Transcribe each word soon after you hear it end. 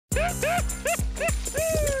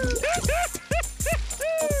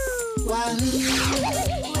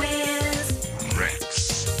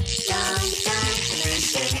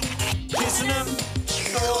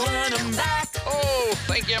Oh,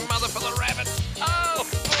 thank you, Mother, for the rabbit. Oh,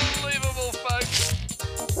 unbelievable, folks.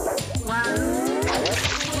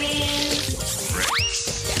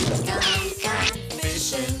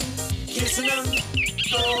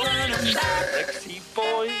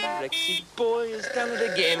 Rexy boy has done it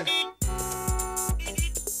again.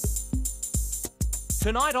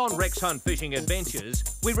 Tonight on Rex Hunt Fishing Adventures,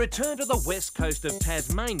 we return to the west coast of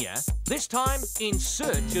Tasmania, this time in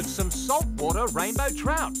search of some saltwater rainbow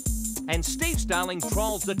trout. And Steve Starling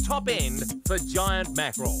trolls the top end for giant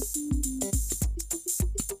mackerel.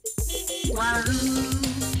 Wahoo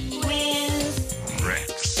with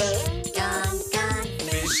Rex. Gone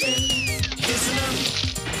fishing. Kissing them,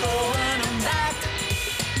 going them back.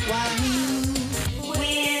 Wahoo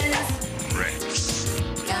with Rex.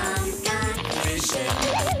 Gone fishing.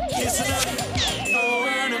 Kissing them,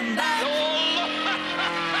 going them back.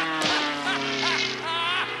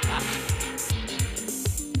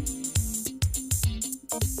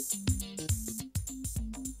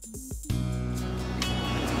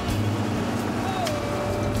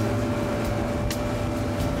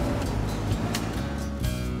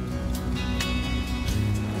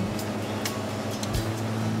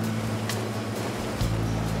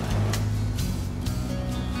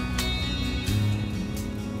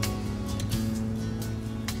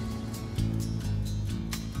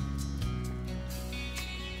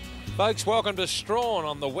 Folks, welcome to Strahan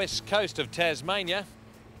on the west coast of Tasmania.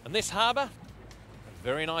 And this harbour, a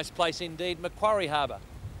very nice place indeed, Macquarie Harbour.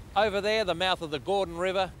 Over there, the mouth of the Gordon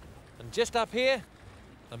River. And just up here,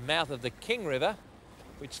 the mouth of the King River,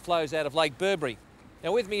 which flows out of Lake Burbury.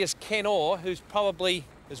 Now with me is Ken Orr, who's probably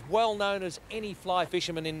as well known as any fly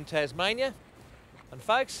fisherman in Tasmania. And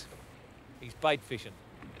folks, he's bait fishing.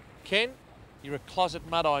 Ken, you're a closet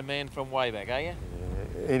mud-eye man from way back, are you?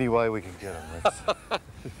 Any way we can get them, Rex.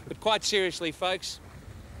 But quite seriously, folks,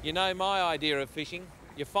 you know my idea of fishing.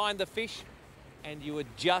 You find the fish and you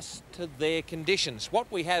adjust to their conditions.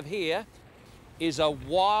 What we have here is a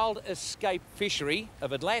wild escape fishery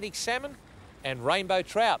of Atlantic salmon and rainbow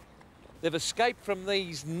trout. They've escaped from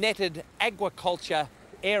these netted aquaculture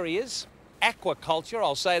areas. Aquaculture,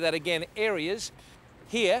 I'll say that again, areas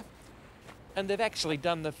here. And they've actually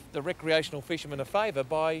done the recreational fishermen a favour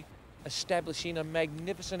by establishing a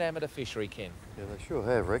magnificent amateur fishery, Ken. Yeah, they sure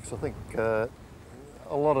have, Rex. I think a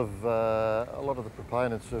lot of the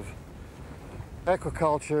proponents of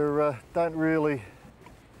aquaculture don't really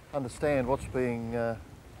understand what's being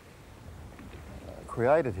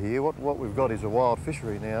created here. What we've got is a wild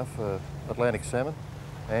fishery now for Atlantic salmon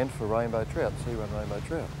and for rainbow trout, sea-run rainbow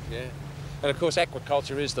trout. Yeah, and of course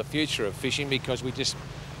aquaculture is the future of fishing because we just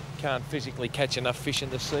can't physically catch enough fish in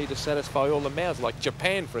the sea to satisfy all the mouths. Like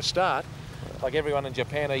Japan, for a start, like everyone in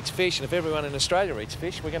Japan eats fish, and if everyone in Australia eats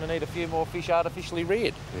fish, we're going to need a few more fish artificially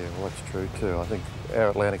reared. Yeah, well, that's true too. I think our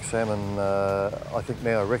Atlantic salmon, I think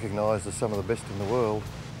now are recognised as some of the best in the world.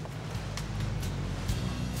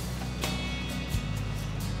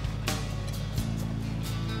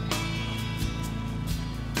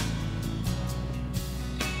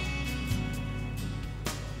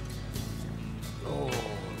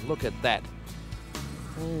 Look at that.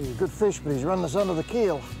 Hey, good fish, but he's running us under the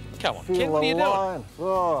keel. Come on, Feel Ken, what are you doing? line.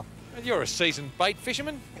 Oh. You're a seasoned bait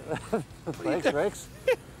fisherman. Thanks, Rex.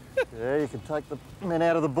 Yeah, you can take the men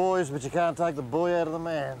out of the boys, but you can't take the boy out of the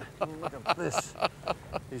man. Look at this.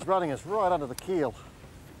 He's running us right under the keel.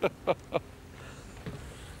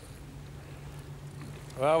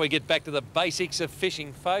 Well, we get back to the basics of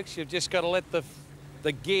fishing, folks. You've just got to let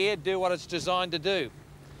the gear do what it's designed to do.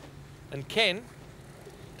 And Ken,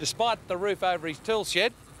 despite the roof over his tool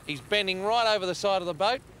shed, he's bending right over the side of the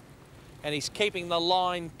boat and he's keeping the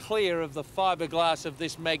line clear of the fiberglass of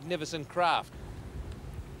this magnificent craft.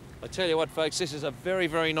 I tell you what, folks, this is a very,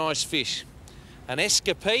 very nice fish. An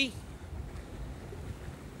escapee.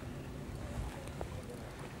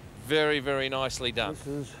 Very, very nicely done. This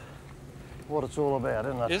is what it's all about,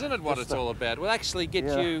 isn't it? Isn't it what it's all about? We'll actually get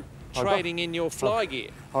you trading in your fly gear.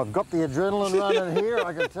 I've got the adrenaline running here,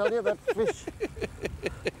 I can tell you, that fish.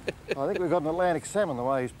 I think we've got an Atlantic salmon the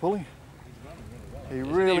way he's pulling. He's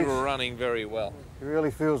running very well. He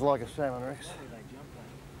really feels like a salmon, Rex.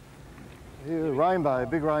 Yeah, rainbow,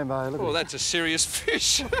 big rainbow. Look Oh, that's a serious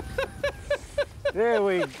fish. There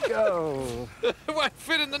we go. It won't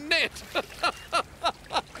fit in the net.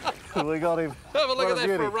 We got him. Have a look at that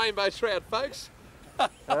for a rainbow trout, folks.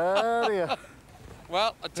 Oh dear.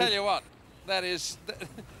 Well, I tell you what, that is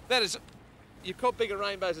you caught bigger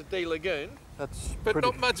rainbows at D Lagoon, That's but pretty,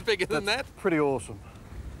 not much bigger than that. pretty awesome.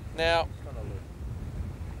 Now,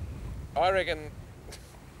 I reckon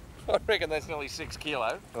that's nearly 6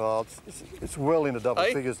 kilo. Oh, it's well into double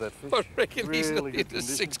Hey, figures, that fish. I reckon he's Really not good into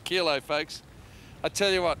condition. 6 kilo, folks. I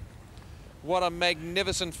tell you what a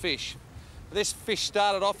magnificent fish. This fish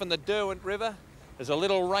started off in the Derwent River as a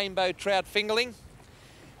little rainbow trout fingerling,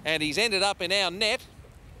 and he's ended up in our net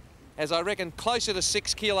as I reckon closer to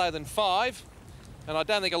 6 kilo than 5, and I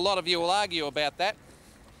don't think a lot of you will argue about that.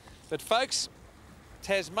 But folks,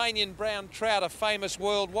 Tasmanian brown trout are famous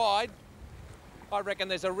worldwide. I reckon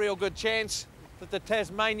there's a real good chance that the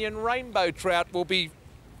Tasmanian rainbow trout will be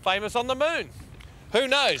famous on the moon. Who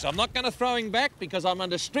knows? I'm not going to throw him back because I'm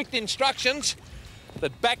under strict instructions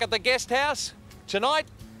that back at the guest house tonight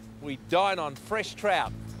we dine on fresh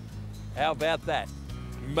trout. How about that?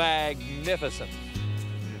 Magnificent.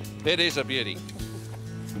 It is a beauty.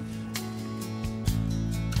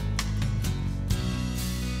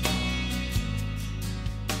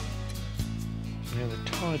 Now the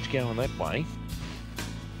tide's going that way.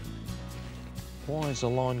 Why is the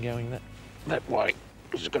line going that way?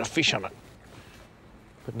 Because it's got a fish on it.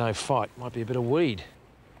 But no fight. Might be a bit of weed.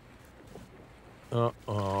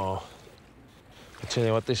 Uh-oh. I tell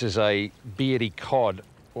you what, this is a beardy cod,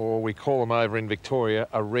 or we call them over in Victoria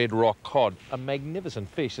a red rock cod. A magnificent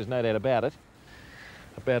fish, there's no doubt about it.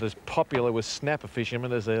 About as popular with snapper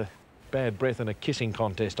fishermen as a bad breath in a kissing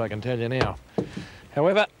contest, I can tell you now.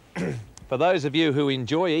 However, for those of you who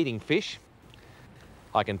enjoy eating fish,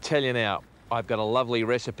 I can tell you now, I've got a lovely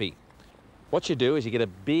recipe. What you do is you get a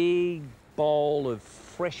big bowl of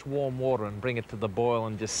fresh warm water and bring it to the boil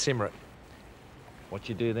and just simmer it. What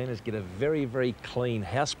you do then is get a very, very clean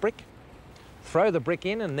house brick, throw the brick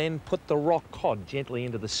in and then put the rock cod gently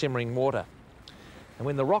into the simmering water. And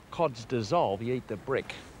when the rock cods dissolve, you eat the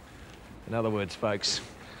brick. In other words, folks,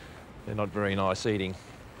 they're not very nice eating.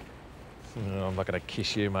 Oh, I'm not going to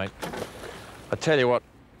kiss you, mate. I tell you what,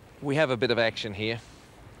 we have a bit of action here.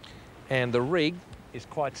 And the rig is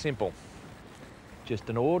quite simple. Just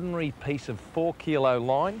an ordinary piece of 4 kilo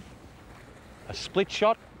line, a split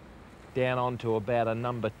shot, down onto about a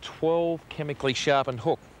number 12 chemically sharpened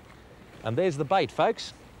hook. And there's the bait,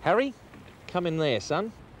 folks. Harry, come in there,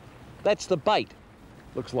 son. That's the bait.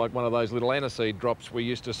 Looks like one of those little aniseed drops we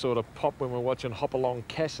used to sort of pop when we were watching Hopalong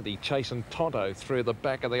Cassidy chasing Tonto through the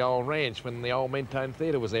back of the old ranch when the old Mentone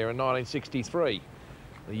Theatre was there in 1963,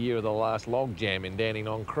 the year of the last log jam in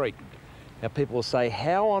Dandenong Creek. Now people will say,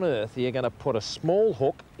 how on earth are you going to put a small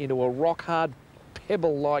hook into a rock-hard,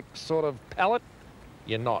 pebble-like sort of pallet?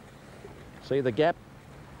 You're not. See the gap?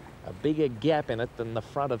 A bigger gap in it than the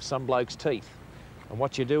front of some bloke's teeth. And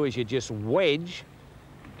what you do is you just wedge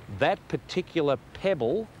that particular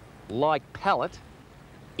pebble-like pallet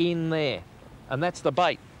in there. And that's the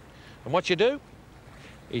bait. And what you do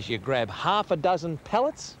is you grab half a dozen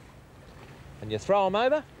pellets and you throw them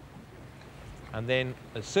over, and then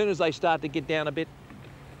as soon as they start to get down a bit,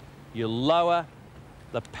 you lower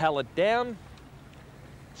the pallet down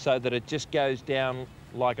so that it just goes down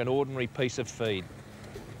like an ordinary piece of feed.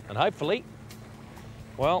 And hopefully,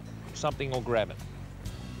 well, something will grab it.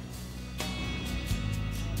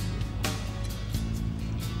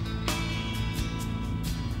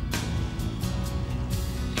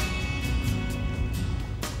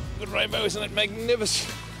 Good rainbow, isn't it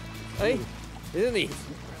magnificent? Hey, isn't he?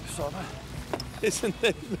 Isn't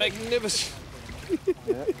that magnificent?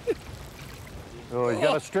 Yeah. Oh, he's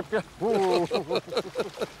going to strip you? Ooh.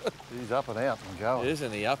 He's up and out and going.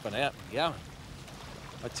 Isn't he up and out and going?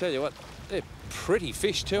 I tell you what, they're pretty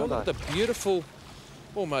fish too. Look at the beautiful,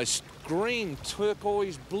 almost green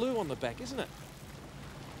turquoise blue on the back, isn't it?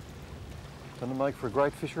 Going to make for a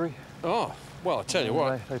great fishery. Oh, well, I tell you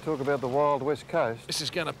what. They talk about the wild west coast. This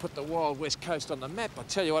is going to put the wild west coast on the map. I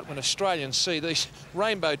tell you what, when Australians see these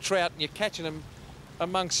rainbow trout and you're catching them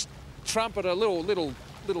amongst trumpeter, little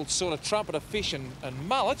sort of trumpeter fish and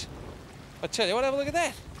mullet, I tell you what, have a look at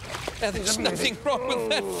that. Now, there's nothing wrong with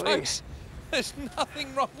that, folks. There's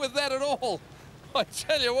nothing wrong with that at all. I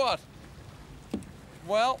tell you what.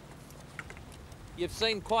 Well, you've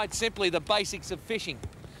seen quite simply the basics of fishing.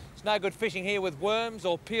 It's no good fishing here with worms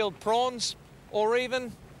or peeled prawns or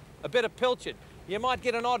even a bit of pilchard. You might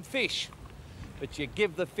get an odd fish, but you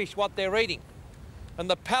give the fish what they're eating. And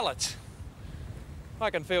the pellets. I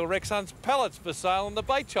can feel Rexon's pellets for sale on the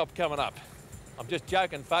bait shop coming up. I'm just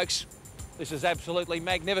joking, folks. This is absolutely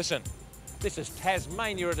magnificent. This is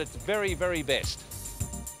Tasmania at its very, very best.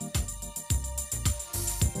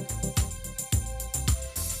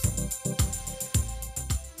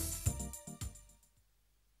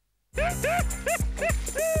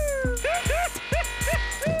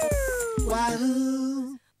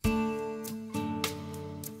 Wahoo!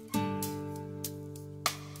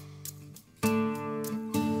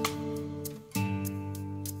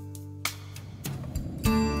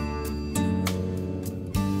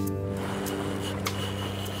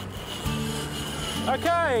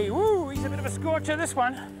 Okay, woo, he's a bit of a scorcher, this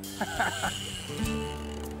one.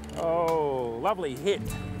 Oh, lovely hit.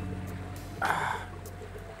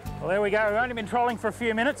 Well, there we go. We've only been trolling for a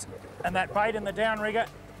few minutes, and that bait in the downrigger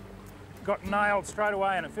got nailed straight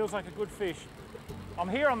away, and it feels like a good fish. I'm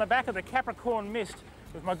here on the back of the Capricorn mist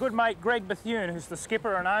with my good mate Greg Bethune, who's the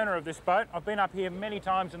skipper and owner of this boat. I've been up here many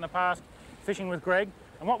times in the past fishing with Greg,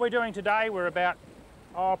 and what we're doing today, we're about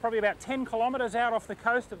probably about 10 kilometres out off the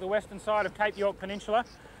coast of the western side of Cape York Peninsula,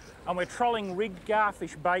 and we're trolling rigged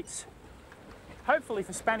garfish baits, hopefully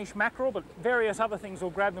for Spanish mackerel, but various other things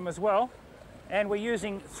will grab them as well. And we're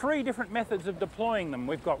using 3 different methods of deploying them.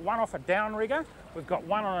 We've got one off a downrigger, we've got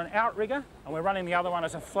one on an outrigger, and we're running the other one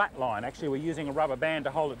as a flat line. Actually, we're using a rubber band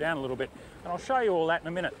to hold it down a little bit, and I'll show you all that in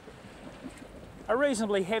a minute. A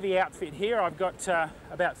reasonably heavy outfit here. I've got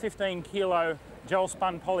about 15 kilo gel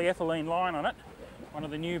spun polyethylene line on it, one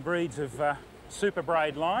of the new breeds of super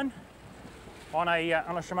braid line, on a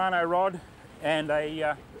Shimano rod and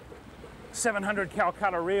a 700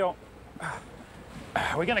 Calcutta reel.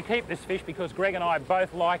 We're going to keep this fish because Greg and I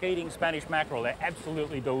both like eating Spanish mackerel. They're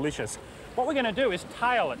absolutely delicious. What we're going to do is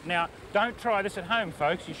tail it. Now, don't try this at home,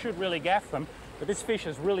 folks. You should really gaff them, but this fish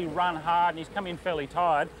has really run hard and he's come in fairly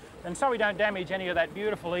tired. And so we don't damage any of that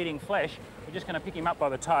beautiful eating flesh, we're just going to pick him up by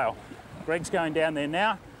the tail. Greg's going down there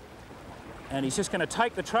now, and he's just going to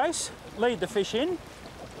take the trace, lead the fish in,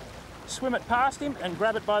 swim it past him and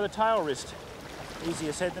grab it by the tail wrist.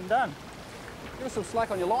 Easier said than done. Give us some slack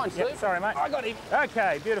on your line, Steve. Yep, sorry, mate. I got him.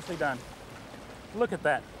 Okay, beautifully done. Look at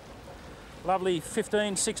that. Lovely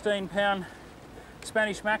 15, 16 pound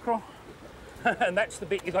Spanish mackerel. And that's the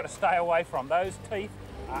bit you've got to stay away from. Those teeth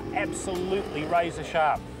are absolutely razor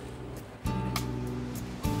sharp.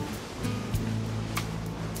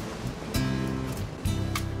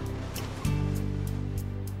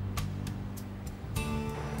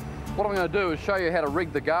 What I'm going to do is show you how to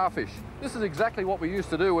rig the garfish. This is exactly what we used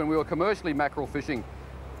to do when we were commercially mackerel fishing.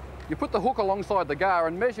 You put the hook alongside the gar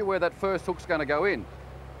and measure where that first hook's going to go in.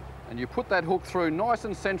 And you put that hook through nice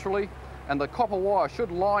and centrally, and the copper wire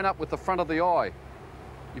should line up with the front of the eye.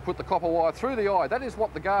 You put the copper wire through the eye. That is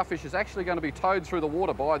what the garfish is actually going to be towed through the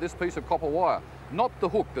water by, this piece of copper wire, not the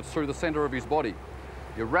hook that's through the centre of his body.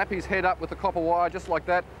 You wrap his head up with the copper wire just like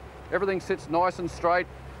that. Everything sits nice and straight,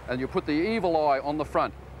 and you put the evil eye on the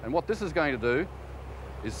front. And what this is going to do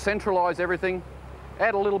is centralise everything,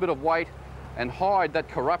 add a little bit of weight, and hide that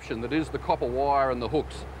corruption that is the copper wire and the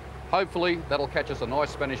hooks. Hopefully that'll catch us a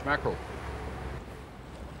nice Spanish mackerel.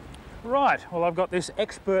 Right, well, I've got this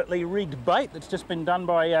expertly rigged bait that's just been done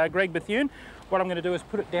by Greg Bethune. What I'm going to do is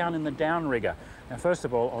put it down in the downrigger. Now, first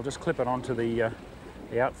of all, I'll just clip it onto the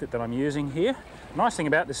outfit that I'm using here. The nice thing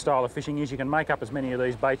about this style of fishing is you can make up as many of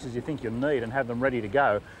these baits as you think you'll need and have them ready to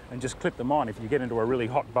go and just clip them on if you get into a really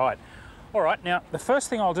hot bite. All right, now, the first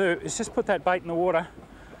thing I'll do is just put that bait in the water,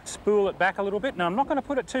 spool it back a little bit. Now, I'm not going to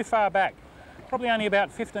put it too far back, probably only about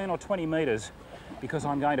 15 or 20 metres, because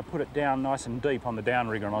I'm going to put it down nice and deep on the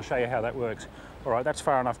downrigger, and I'll show you how that works. All right, that's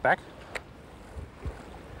far enough back.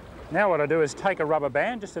 Now what I do is take a rubber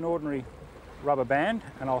band, just an ordinary rubber band,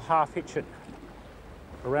 and I'll half hitch it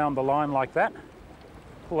around the line like that.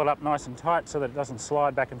 Pull it up nice and tight so that it doesn't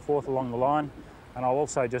slide back and forth along the line, and I'll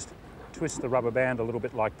also just twist the rubber band a little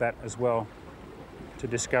bit like that as well to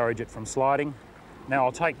discourage it from sliding. Now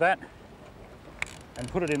I'll take that and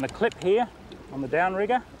put it in the clip here on the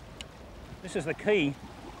downrigger. This is the key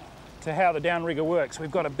to how the downrigger works.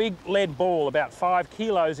 We've got a big lead ball about 5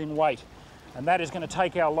 kilos in weight, and that is going to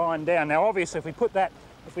take our line down. Now obviously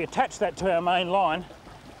if we attach that to our main line,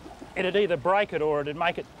 it'd either break it or it'd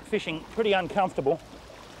make it fishing pretty uncomfortable.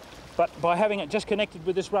 But by having it just connected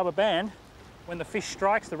with this rubber band, when the fish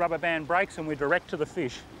strikes, the rubber band breaks and we're direct to the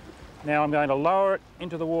fish. Now I'm going to lower it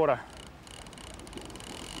into the water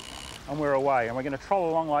and we're away. And we're going to troll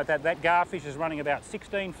along like that. That garfish is running about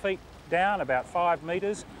 16 feet down, about 5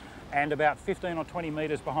 metres, and about 15 or 20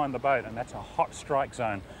 metres behind the boat. And that's a hot strike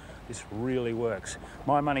zone. This really works.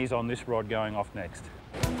 My money's on this rod going off next.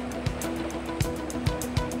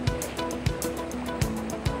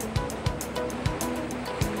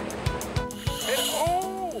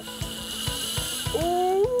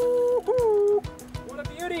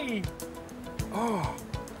 Oh,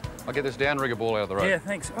 I'll get this downrigger ball out of the road. Yeah,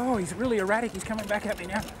 thanks. Oh, he's really erratic. He's coming back at me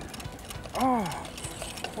now. Oh,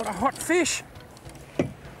 what a hot fish.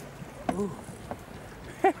 Ooh.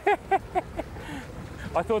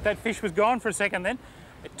 I thought that fish was gone for a second then.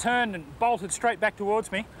 It turned and bolted straight back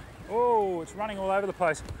towards me. Oh, it's running all over the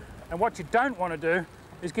place. And what you don't want to do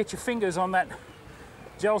is get your fingers on that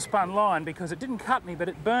gel spun line, because it didn't cut me, but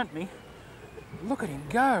it burnt me. Look at him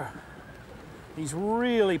go. He's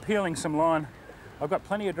really peeling some line. I've got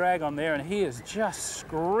plenty of drag on there and he is just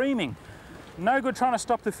screaming. No good trying to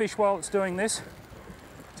stop the fish while it's doing this.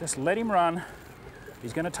 Just let him run.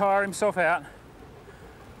 He's going to tire himself out.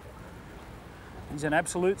 He's an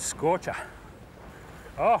absolute scorcher.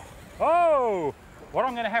 Oh, oh! What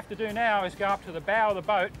I'm going to have to do now is go up to the bow of the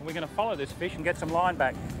boat and we're going to follow this fish and get some line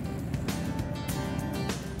back.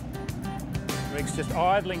 Greg's just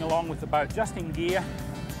idling along with the boat, just in gear,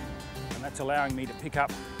 and that's allowing me to pick up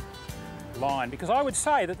line, because I would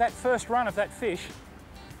say that that first run of that fish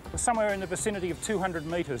was somewhere in the vicinity of 200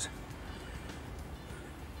 metres.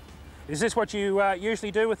 Is this what you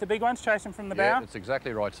usually do with the big ones, chase them from the bow? Yeah, that's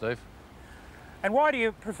exactly right, Steve. And why do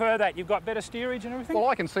you prefer that? You've got better steerage and everything? Well,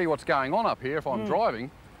 I can see what's going on up here if I'm driving,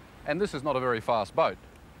 and this is not a very fast boat.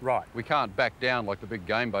 Right. We can't back down like the big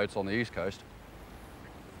game boats on the east coast.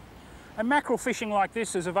 And mackerel fishing like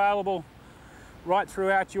this is available right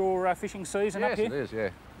throughout your fishing season up here? Yes, it is, yeah.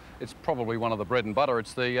 It's probably one of the bread and butter.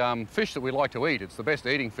 It's the fish that we like to eat. It's the best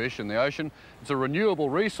eating fish in the ocean. It's a renewable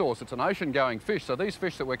resource. It's an ocean-going fish. So these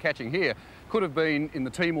fish that we're catching here could have been in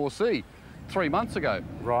the Timor Sea 3 months ago.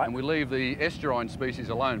 Right. And we leave the estuarine species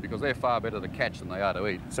alone because they're far better to catch than they are to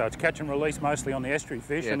eat. So it's catch and release mostly on the estuary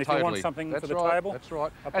fish, Yeah, and if totally. you want something That's for the right, table, that's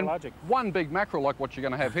right. pelagic. And one big mackerel like what you're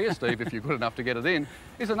going to have here, Steve, if you're good enough to get it in,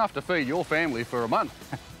 is enough to feed your family for a month.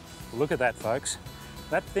 Look at that, folks.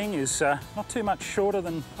 That thing is not too much shorter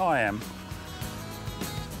than I am.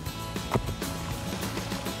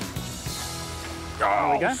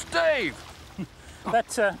 There we go. Steve!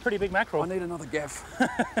 That's a pretty big mackerel. I need another gaff.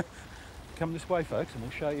 Come this way, folks, and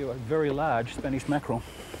we'll show you a very large Spanish mackerel.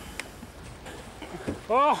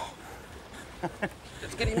 Oh!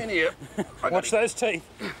 Let's get him in here. Watch those teeth.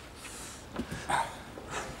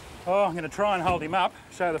 Oh, I'm going to try and hold him up,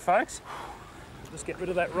 show the folks. Just get rid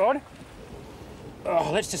of that rod.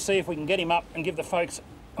 Oh, let's just see if we can get him up and give the folks...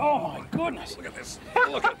 Oh my goodness! Look at this.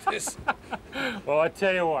 Look at this. Well, I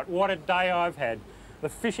tell you what a day I've had. The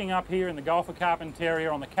fishing up here in the Gulf of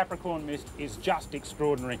Carpentaria on the Capricorn mist is just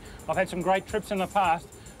extraordinary. I've had some great trips in the past,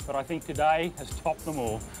 but I think today has topped them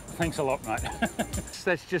all. Thanks a lot, mate.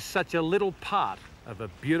 That's just such a little part of a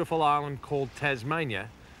beautiful island called Tasmania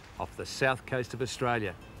off the south coast of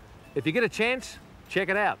Australia. If you get a chance, check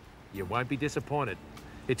it out. You won't be disappointed.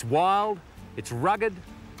 It's wild, it's rugged,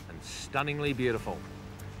 and stunningly beautiful.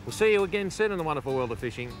 We'll see you again soon in the wonderful world of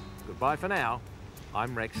fishing. Goodbye for now.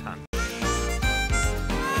 I'm Rex Hunt.